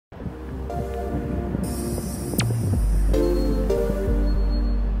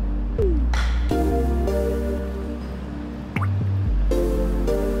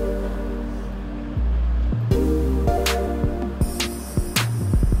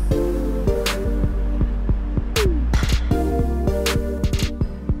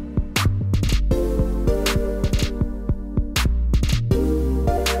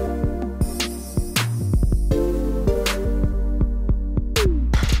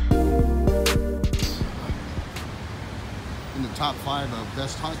top 5 of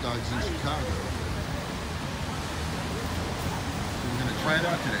best hot dogs in Chicago. We're going to try it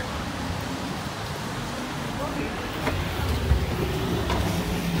out today.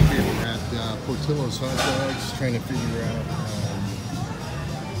 Okay, we're at Portillo's Hot Dogs, trying to figure out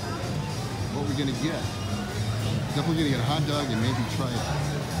what we're going to get. Definitely going to get a hot dog and maybe try a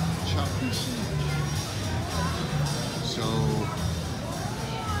chopped beef sandwich. So,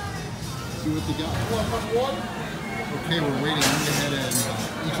 see what they got. Okay, we're waiting. We went ahead and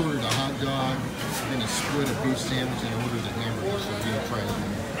each ordered a hot dog, then a split of beef sandwich, and ordered a hamburger. So we're going to try it.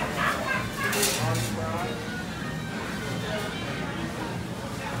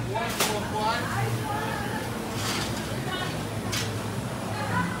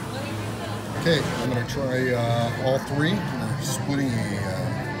 Okay, I'm going to try all 3. We're splitting a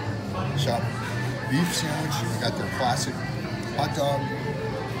chopped beef sandwich. I got their classic hot dog.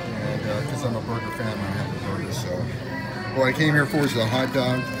 And because I'm a burger fan, I'm going to have a burger. So what I came here for is the hot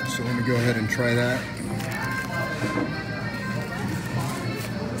dog. So let me go ahead and try that.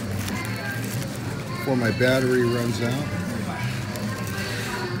 Before my battery runs out.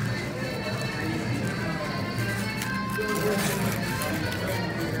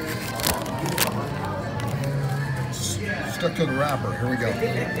 Stuck to the wrapper. Here we go.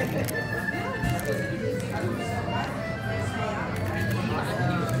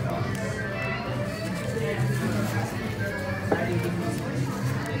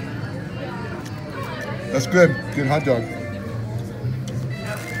 That's good. Good hot dog.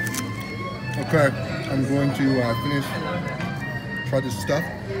 Okay, I'm going to finish. Try this stuff.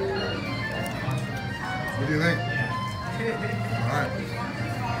 What do you think? All right.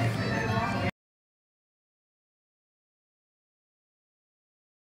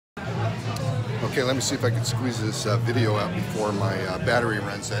 Okay, let me see if I can squeeze this video out before my battery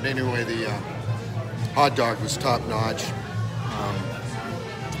runs out. Anyway, the hot dog was top notch.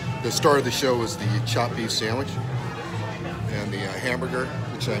 The star of the show was the chopped beef sandwich, and the hamburger,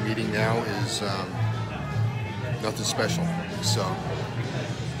 which I'm eating now, is nothing special. So,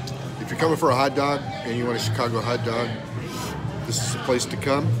 if you're coming for a hot dog and you want a Chicago hot dog, this is the place to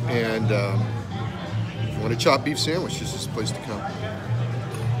come. And if you want a chopped beef sandwich, this is the place to come.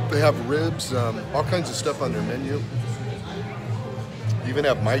 They have ribs, all kinds of stuff on their menu. They even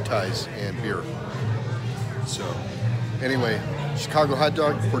have Mai Tais and beer. So, anyway, Chicago hot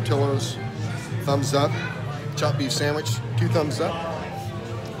dog, Portillo's, thumbs up. Chopped beef sandwich, 2 thumbs up.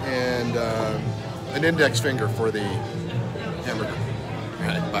 And an index finger for the hamburger. All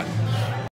right, bye.